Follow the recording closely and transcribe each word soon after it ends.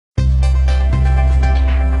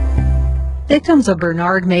Victims of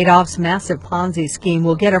Bernard Madoff's massive Ponzi scheme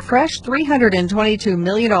will get a fresh $322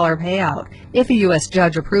 million payout if a U.S.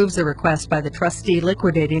 judge approves the request by the trustee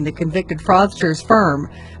liquidating the convicted fraudster's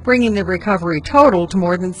firm, bringing the recovery total to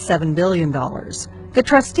more than $7 billion. The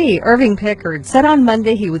trustee, Irving Pickard, said on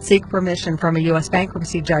Monday he would seek permission from a U.S.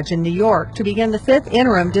 bankruptcy judge in New York to begin the fifth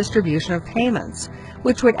interim distribution of payments,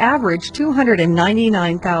 which would average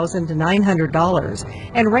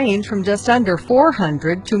 $299,900 and range from just under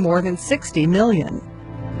 $400 to more than $60 million.